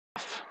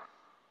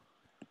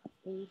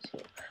Me too.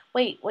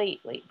 Wait.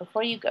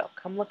 Before you go,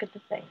 come look at the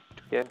thing.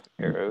 Do we have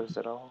arrows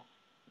at all?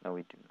 No,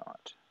 we do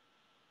not.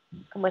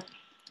 Come with me.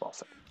 Well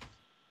said.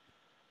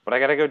 But I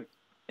gotta go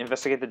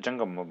investigate the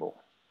jungle mobile.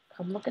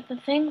 Come look at the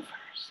thing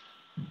first.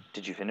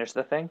 Did you finish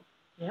the thing?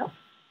 Yep.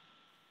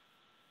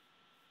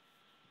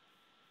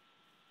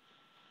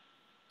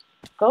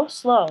 Go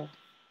slow.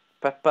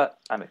 But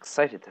I'm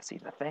excited to see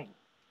the thing.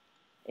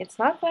 It's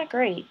not that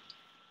great.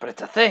 But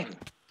it's a thing.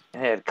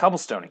 And it had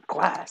cobblestone and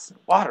glass and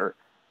water.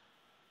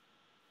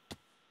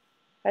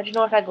 How'd you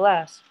know it had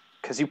glass?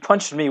 Because you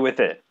punched me with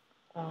it.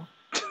 Oh.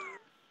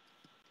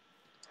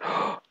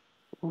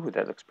 Ooh,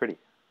 that looks pretty.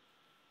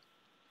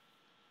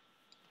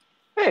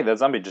 Hey, that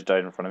zombie just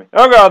died in front of me.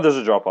 Oh god, there's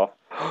a drop off.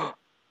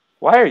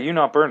 Why are you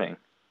not burning?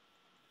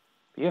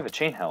 You have a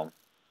chain helm.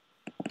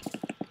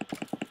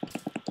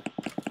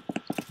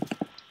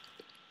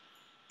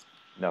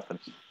 Nothing.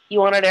 You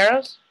wanted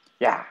arrows?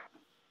 Yeah.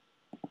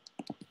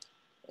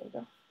 There you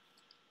go.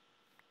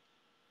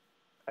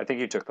 I think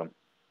you took them.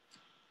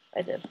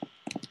 I did.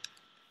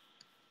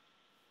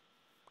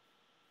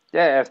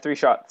 Yeah, I have 3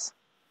 shots.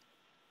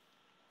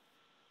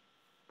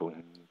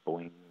 Boing,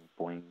 boing,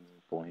 boing,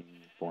 boing,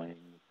 boing,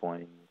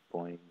 boing,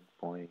 boing,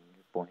 boing,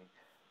 boing.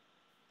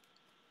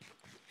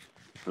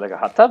 Like a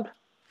hot tub?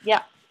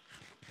 Yeah.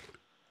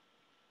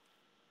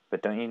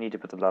 But don't you need to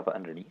put the lava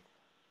underneath?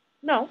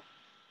 No.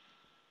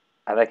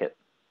 I like it.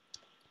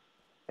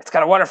 It's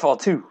got a waterfall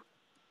too.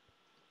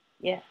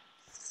 Yeah.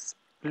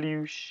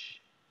 Sploosh.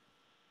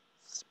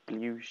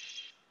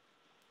 Sploosh.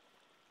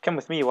 Come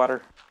with me,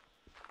 water.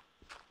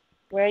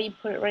 Where are you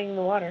putting in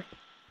the water?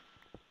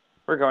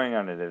 We're going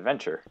on an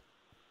adventure.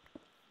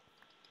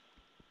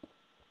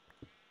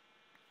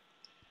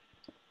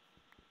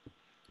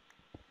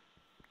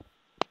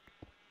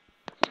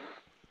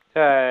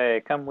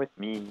 Hey, come with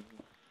me.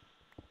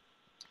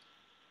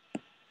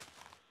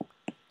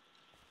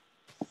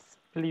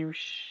 Sploosh.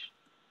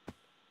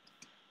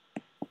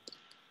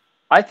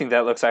 I think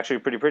that looks actually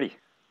pretty.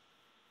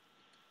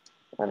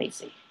 Let me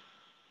see.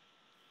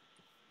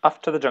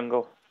 Off to the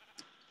jungle.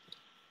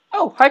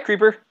 Oh, hi,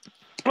 creeper.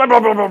 Blah, blah,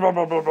 blah, blah, blah,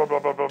 blah, blah, blah,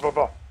 blah, blah, blah,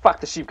 blah. Fuck,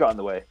 the sheep got in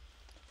the way.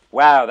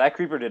 Wow, that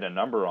creeper did a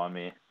number on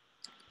me.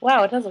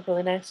 Wow, it does look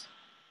really nice.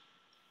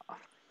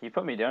 He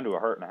put me down to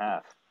 1.5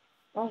 hearts.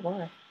 Oh,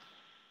 why?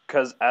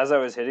 Because as I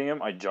was hitting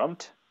him, I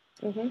jumped,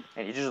 Mm-hmm.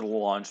 and he just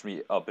launched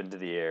me up into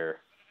the air.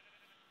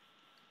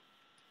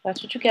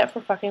 That's what you get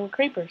for fucking with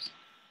creepers.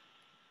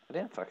 I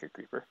didn't fuck a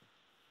creeper.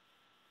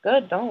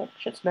 Good, don't.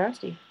 Shit's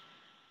nasty.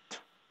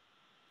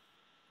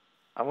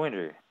 I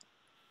wonder,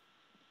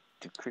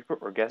 do creeper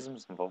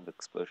orgasms involve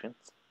explosions?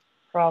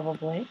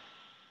 Probably.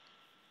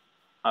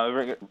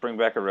 I'll bring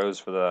back a rose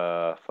for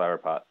the flower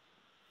pot.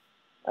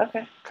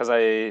 Okay. Because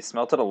I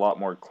smelted a lot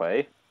more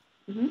clay,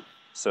 Mm-hmm.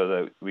 so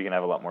that we can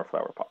have a lot more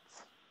flower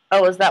pots.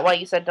 Oh, is that why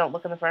you said don't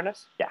look in the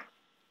furnace? Yeah.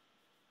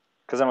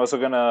 Because I'm also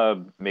going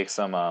to make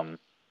some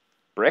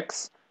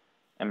bricks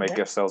and make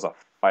Okay. ourselves a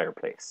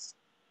fireplace.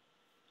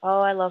 Oh,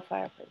 I love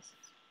fireplaces.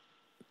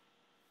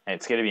 And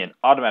it's going to be an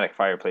automatic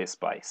fireplace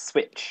by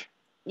switch.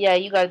 Yeah,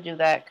 you gotta do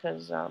that,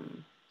 because,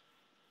 I'm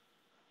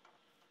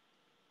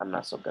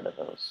not so good at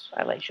those.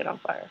 I light shit on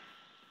fire.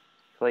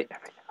 Light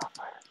everything on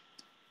fire.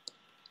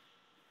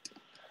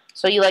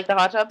 So you like the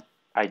hot tub?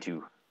 I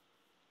do.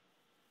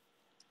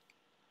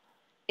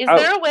 Is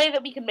there a way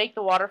that we can make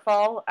the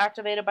waterfall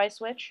activated by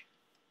switch?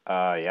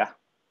 Yeah.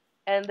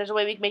 And there's a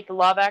way we can make the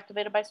lava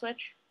activated by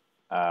switch?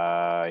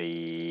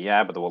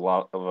 Yeah, but the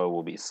lava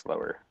will be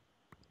slower.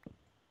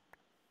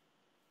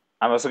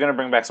 I'm also going to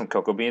bring back some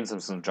cocoa beans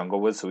and some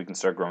jungle wood so we can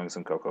start growing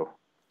some cocoa.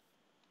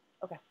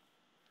 Okay.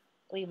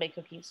 We can make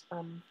cookies.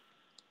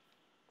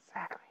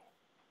 Exactly.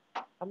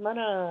 I'm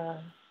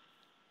gonna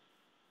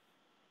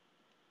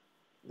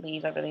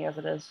leave everything as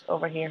it is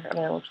over here. I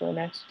mean, it looks really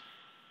nice.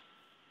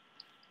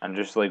 I'm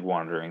just like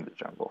wandering the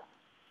jungle.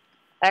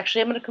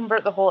 Actually, I'm gonna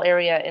convert the whole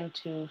area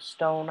into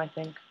stone, I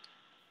think.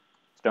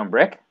 Stone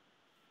brick?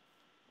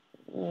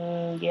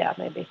 Yeah,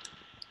 maybe.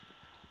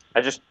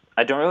 I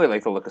don't really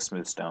like the look of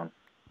smooth stone.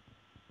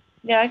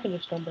 Yeah, I can do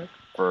stone brick.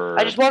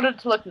 I just wanted it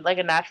to look like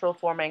a natural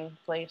forming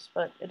place,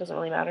 but it doesn't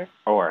really matter.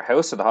 Oh, our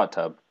house or the hot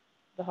tub?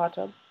 The hot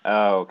tub.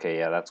 Oh, okay,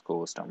 yeah, that's cool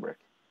with stone brick.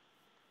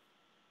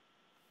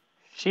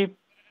 Sheep,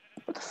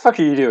 what the fuck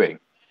are you doing?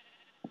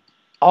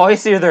 All I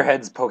see are their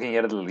heads poking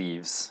out of the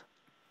leaves.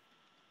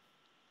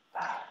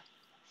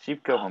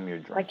 Sheep, go home, you're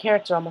My drunk.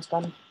 carrots are almost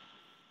done.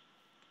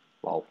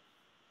 Lol.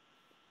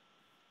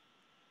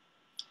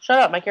 Shut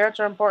up, my carrots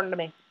are important to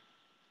me.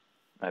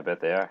 I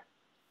bet they are.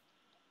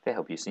 They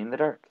help you see in the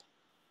dark.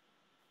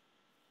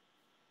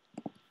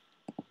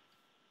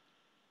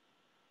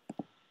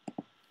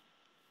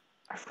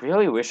 I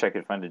really wish I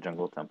could find a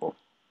jungle temple.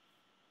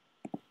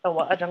 Oh,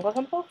 what? A jungle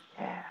temple?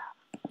 Yeah.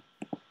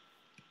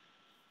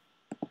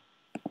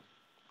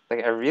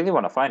 Like, I really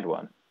want to find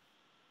one.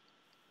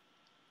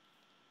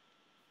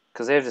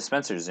 Because they have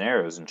dispensers and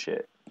arrows and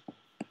shit.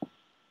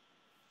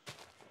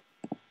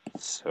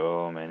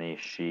 So many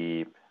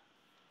sheep.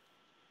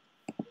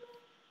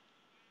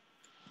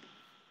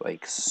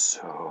 Like,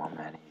 so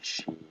many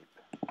sheep.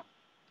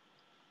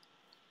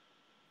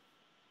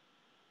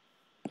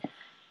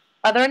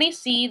 Are there any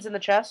seeds in the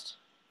chest?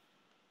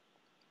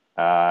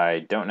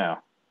 I don't know.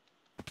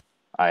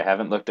 I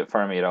haven't looked at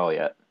farming at all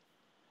yet.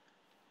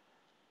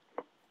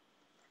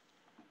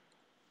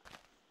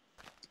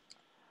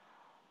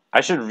 I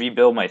should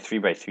rebuild my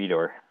 3x3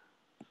 door.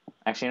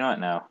 Actually, you know what?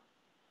 No.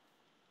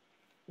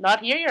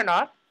 Not here, you're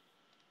not.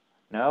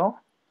 No?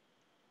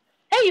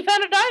 Hey, you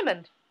found a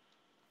diamond!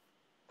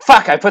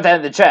 Fuck, I put that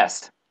in the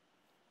chest!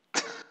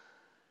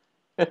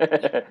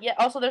 Yeah,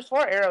 also there's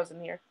 4 arrows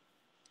in here.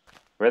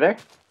 Were there?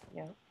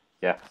 Yeah.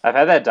 Yeah, I've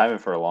had that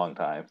diamond for a long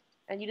time.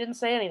 And you didn't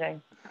say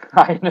anything.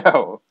 I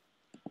know.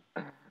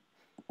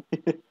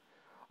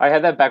 I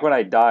had that back when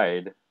I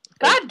died.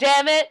 God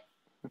damn it!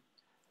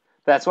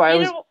 That's why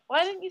Peter,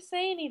 why didn't you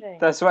say anything?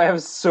 That's why I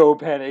was so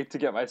panicked to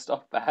get my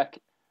stuff back.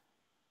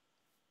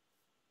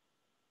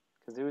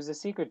 Because it was a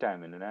secret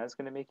diamond, and I was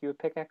going to make you a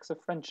pickaxe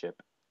of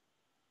friendship.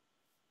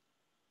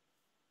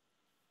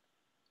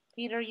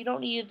 Peter, you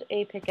don't need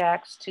a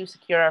pickaxe to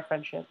secure our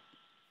friendship.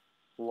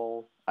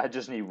 Lol. I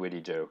just need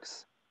witty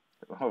jokes,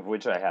 of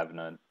which I have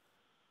none.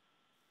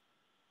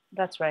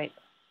 That's right.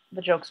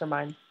 The jokes are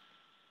mine.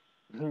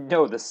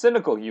 No, the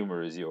cynical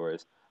humor is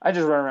yours. I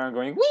just run around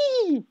going,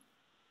 wee!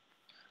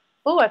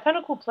 Oh, I found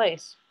a cool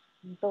place.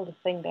 Build a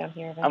thing down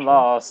here eventually. I'm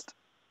lost.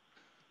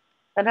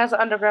 And has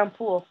an underground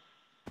pool.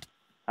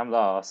 I'm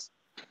lost.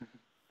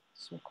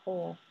 Some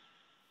coal.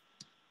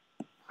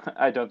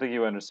 I don't think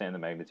you understand the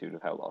magnitude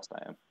of how lost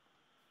I am.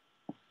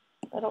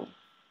 I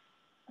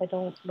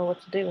don't know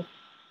what to do.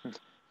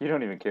 You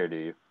don't even care, do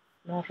you?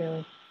 Not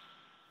really.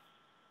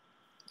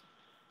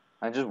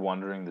 I'm just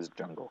wandering this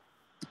jungle.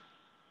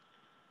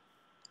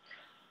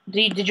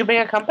 Did you bring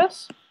a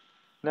compass?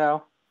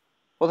 No.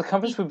 Well, the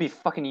compass would be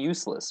fucking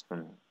useless.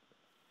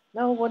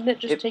 No, wouldn't it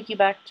just take you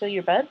back to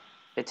your bed?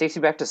 It takes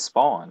you back to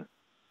spawn.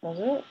 Does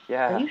it?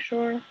 Yeah. Are you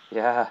sure?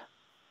 Yeah.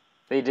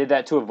 They did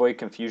that to avoid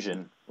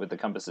confusion with the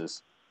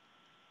compasses.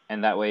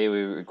 And that way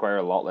we require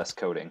a lot less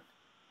coding.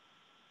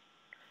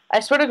 I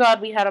swear to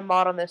God, we had a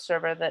mod on this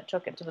server that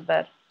took it to the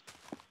bed.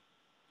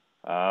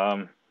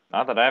 Not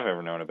that I've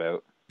ever known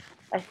about.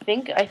 I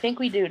think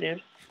we do,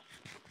 dude.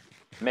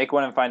 Make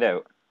one and find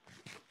out.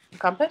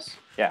 Compass?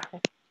 Yeah.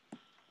 Okay.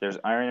 There's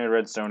iron and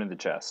redstone in the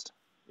chest.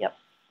 Yep.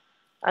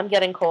 I'm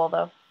getting coal,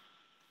 though.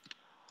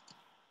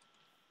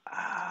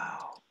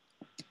 Ow.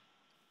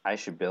 I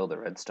should build a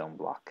redstone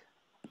block.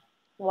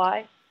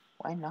 Why?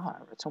 Why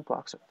not? Redstone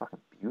blocks are fucking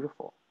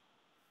beautiful.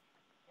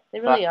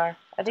 They really are.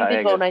 I think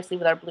they go nicely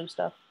with our blue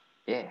stuff.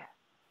 Yeah.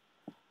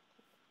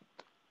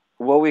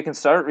 Well, we can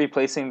start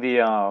replacing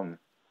the,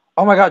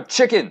 Oh my god,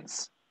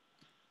 chickens!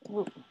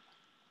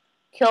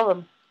 Kill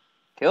them.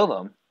 Kill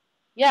them?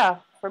 Yeah,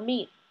 for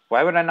meat.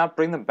 Why would I not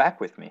bring them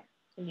back with me?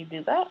 Can you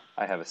do that?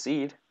 I have a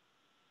seed.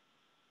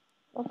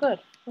 Oh, good.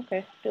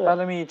 Okay, do it.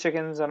 Follow me,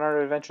 chickens, on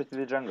our adventure through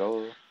the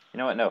jungle. You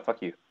know what? No,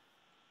 fuck you.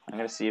 I'm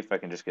gonna see if I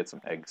can just get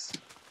some eggs.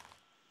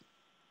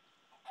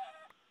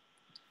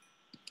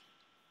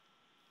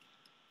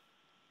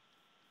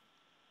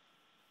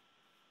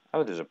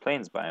 Oh, there's a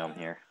plains biome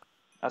here.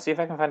 I'll see if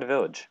I can find a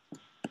village.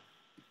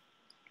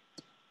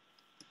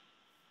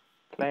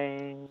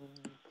 Plains,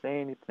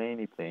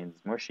 plainy plains.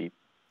 More sheep.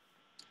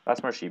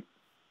 Lots more sheep.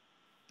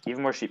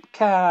 Even more sheep.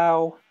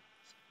 Cow!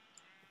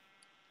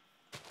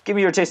 Give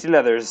me your tasty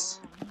leathers.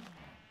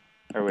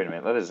 Or wait a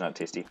minute, leather's not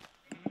tasty.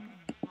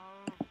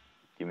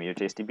 Give me your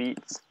tasty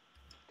beets.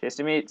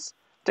 Tasty meats.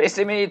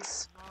 Tasty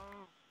meats!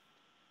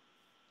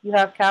 You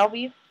have cow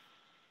beef?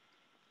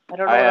 I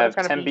don't know. I have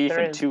 10 beef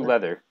and 2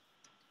 leather.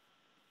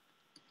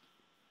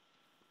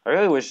 I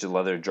really wish the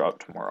leather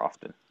dropped more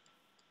often.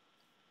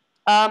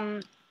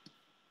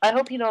 I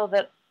hope you know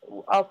that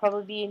I'll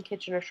probably be in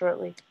Kitchener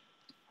shortly.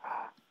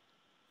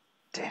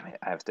 Damn it,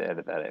 I have to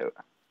edit that out.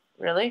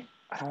 Really?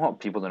 I don't want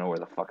people to know where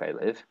the fuck I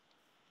live.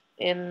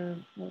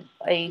 In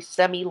a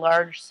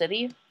semi-large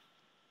city?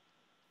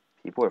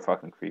 People are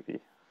fucking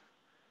creepy.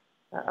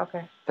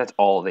 Okay. That's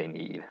all they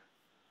need.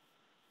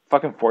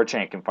 Fucking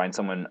 4chan can find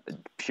someone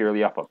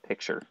purely off a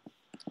picture.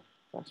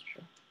 That's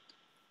true.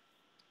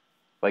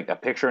 Like a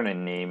picture and a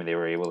name, and they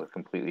were able to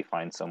completely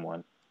find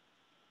someone.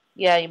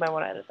 Yeah, you might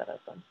want to edit that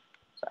out then.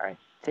 Sorry.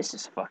 This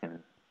is fucking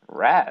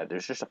rad.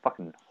 There's just a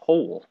fucking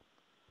hole.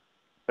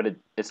 But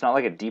it's not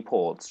like a deep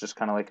hole. It's just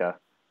kind of like a,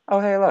 oh,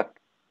 hey, look.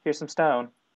 Here's some stone.